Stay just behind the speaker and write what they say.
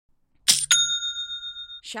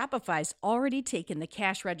Shopify's already taken the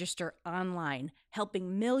cash register online,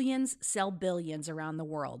 helping millions sell billions around the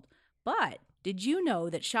world. But did you know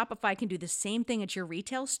that Shopify can do the same thing at your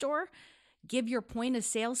retail store? Give your point of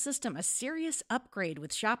sale system a serious upgrade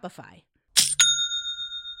with Shopify.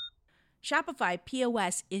 Shopify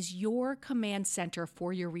POS is your command center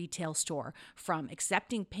for your retail store. From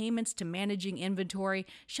accepting payments to managing inventory,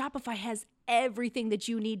 Shopify has everything that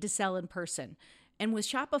you need to sell in person. And with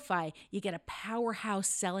Shopify, you get a powerhouse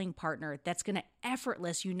selling partner that's going to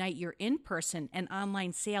effortlessly unite your in-person and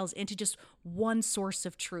online sales into just one source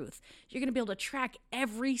of truth. You're going to be able to track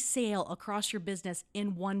every sale across your business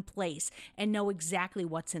in one place and know exactly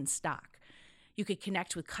what's in stock. You could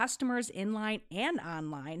connect with customers inline and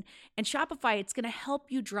online. And Shopify, it's going to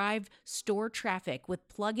help you drive store traffic with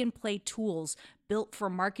plug-and-play tools built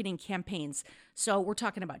for marketing campaigns. So we're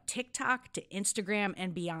talking about TikTok to Instagram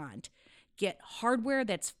and beyond. Get hardware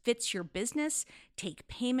that fits your business, take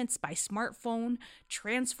payments by smartphone,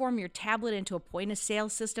 transform your tablet into a point-of-sale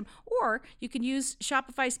system, or you can use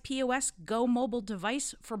Shopify's POS Go mobile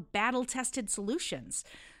device for battle-tested solutions.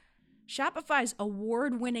 Shopify's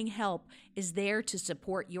award-winning help is there to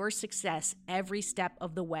support your success every step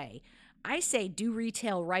of the way. I say do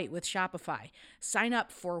retail right with Shopify. Sign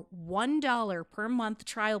up for $1 per month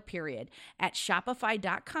trial period at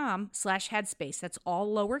shopify.com/headspace. That's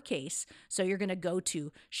all lowercase. So you're going to go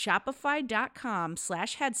to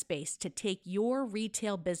shopify.com/headspace to take your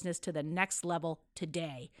retail business to the next level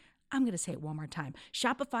today. I'm going to say it one more time.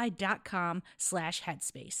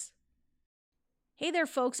 Shopify.com/headspace. Hey there,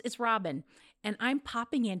 folks, it's Robin, and I'm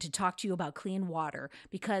popping in to talk to you about clean water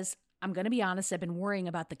because I'm going to be honest, I've been worrying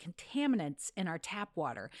about the contaminants in our tap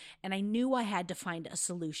water, and I knew I had to find a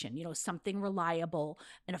solution, something reliable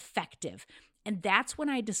and effective. And that's when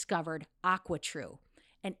I discovered AquaTrue,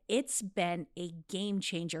 and it's been a game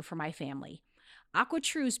changer for my family.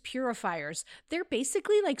 AquaTrue's purifiers, they're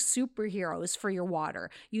basically like superheroes for your water,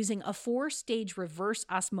 using a 4-stage reverse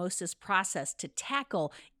osmosis process to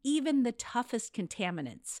tackle even the toughest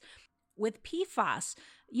contaminants. With PFAS,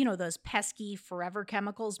 those pesky forever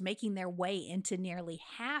chemicals making their way into nearly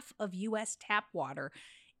half of U.S. tap water,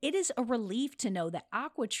 it is a relief to know that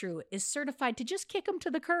AquaTrue is certified to just kick them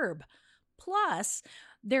to the curb. Plus,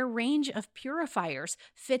 their range of purifiers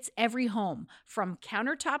fits every home, from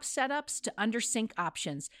countertop setups to under-sink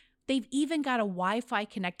options. They've even got a Wi-Fi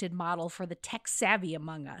connected model for the tech-savvy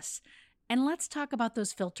among us. And let's talk about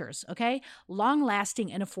those filters, okay?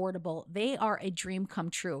 Long-lasting and affordable, they are a dream come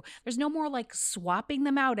true. There's no more like swapping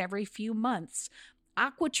them out every few months.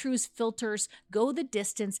 AquaTrue's filters go the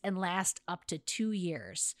distance and last up to 2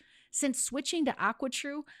 years. Since switching to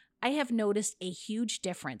AquaTrue, I have noticed a huge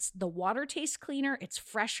difference. The water tastes cleaner, it's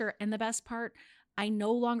fresher, and the best part, I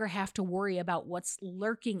no longer have to worry about what's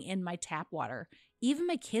lurking in my tap water. Even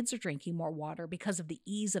my kids are drinking more water because of the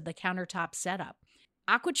ease of the countertop setup.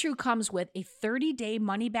 AquaTrue comes with a 30-day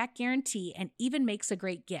money-back guarantee and even makes a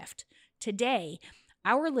great gift. Today,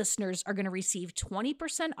 our listeners are going to receive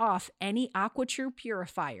 20% off any AquaTrue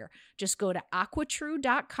purifier. Just go to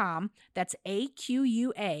aquatrue.com, that's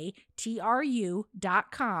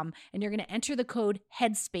AQUATRU.com, and you're going to enter the code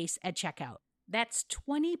HEADSPACE at checkout. That's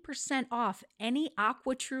 20% off any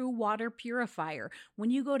AquaTrue water purifier when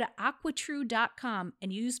you go to aquatrue.com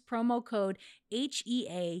and use promo code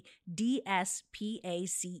HEADSPACE.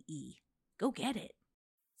 Go get it.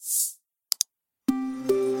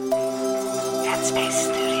 Headspace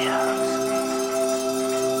Studios.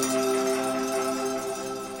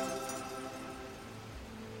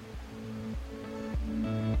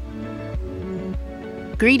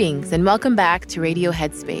 Greetings and welcome back to Radio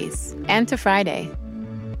Headspace and to Friday.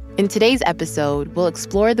 In today's episode, we'll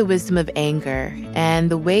explore the wisdom of anger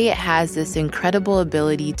and the way it has this incredible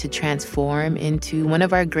ability to transform into one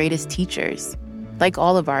of our greatest teachers, like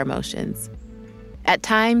all of our emotions. At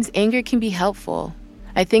times, anger can be helpful.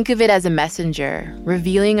 I think of it as a messenger,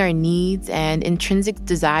 revealing our needs and intrinsic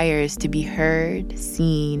desires to be heard,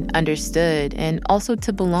 seen, understood, and also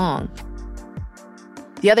to belong.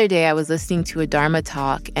 The other day, I was listening to a Dharma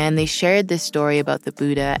talk, and they shared this story about the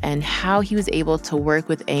Buddha and how he was able to work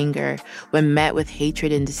with anger when met with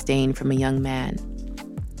hatred and disdain from a young man.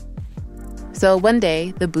 So one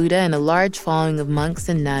day, the Buddha and a large following of monks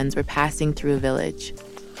and nuns were passing through a village.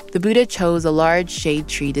 The Buddha chose a large shade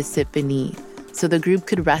tree to sit beneath, so the group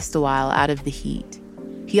could rest a while out of the heat.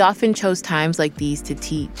 He often chose times like these to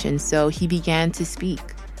teach, and so he began to speak.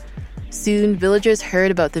 Soon, villagers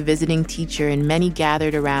heard about the visiting teacher and many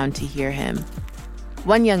gathered around to hear him.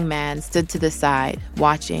 One young man stood to the side,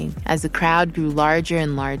 watching, as the crowd grew larger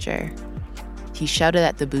and larger. He shouted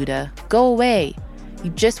at the Buddha, "Go away! You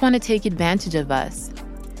just want to take advantage of us.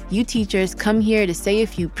 You teachers come here to say a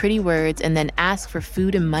few pretty words and then ask for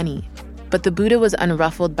food and money. But the Buddha was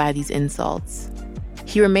unruffled by these insults.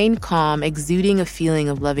 He remained calm, exuding a feeling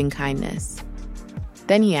of loving kindness.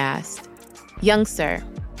 Then he asked, "Young sir,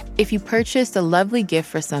 if you purchased a lovely gift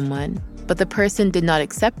for someone, but the person did not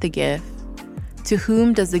accept the gift, to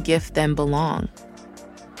whom does the gift then belong?"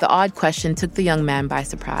 The odd question took the young man by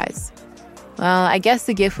surprise. "Well, I guess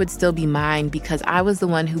the gift would still be mine because I was the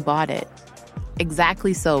one who bought it."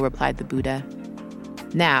 "Exactly so," replied the Buddha.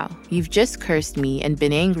 "Now, you've just cursed me and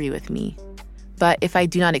been angry with me. But if I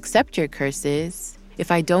do not accept your curses, if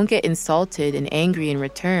I don't get insulted and angry in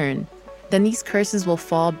return, then these curses will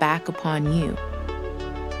fall back upon you."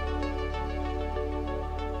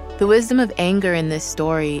 The wisdom of anger in this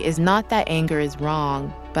story is not that anger is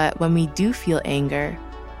wrong, but when we do feel anger,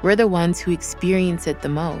 we're the ones who experience it the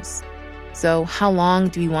most. So how long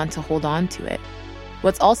do we want to hold on to it?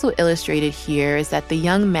 What's also illustrated here is that the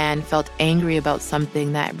young man felt angry about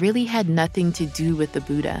something that really had nothing to do with the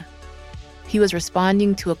Buddha. He was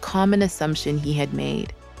responding to a common assumption he had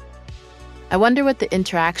made. I wonder what the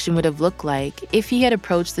interaction would have looked like if he had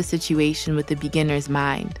approached the situation with a beginner's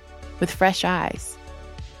mind, with fresh eyes,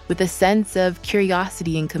 with a sense of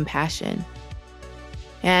curiosity and compassion.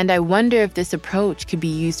 And I wonder if this approach could be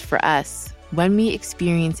used for us when we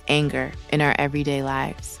experience anger in our everyday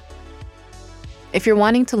lives. If you're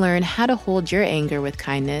wanting to learn how to hold your anger with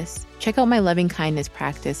kindness, check out my loving kindness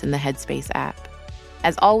practice in the Headspace app.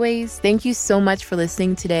 As always, thank you so much for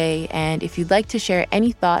listening today, and if you'd like to share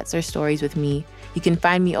any thoughts or stories with me, you can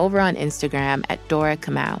find me over on Instagram at Dora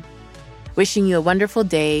Kamau. Wishing you a wonderful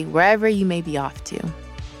day wherever you may be off to.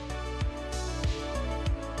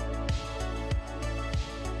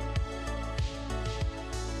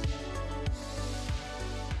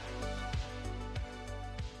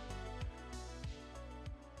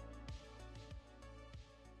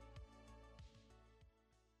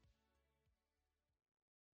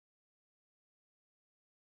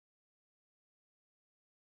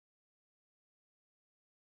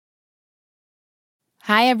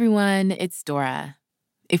 Hi everyone, it's Dora.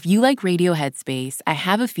 If you like Radio Headspace, I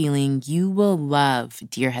have a feeling you will love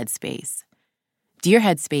Dear Headspace. Dear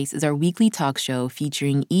Headspace is our weekly talk show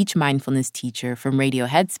featuring each mindfulness teacher from Radio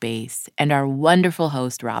Headspace and our wonderful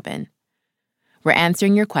host, Robin. We're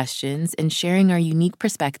answering your questions and sharing our unique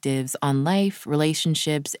perspectives on life,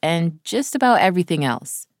 relationships, and just about everything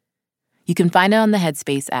else. You can find it on the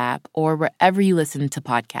Headspace app or wherever you listen to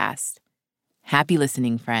podcasts. Happy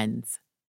listening, friends.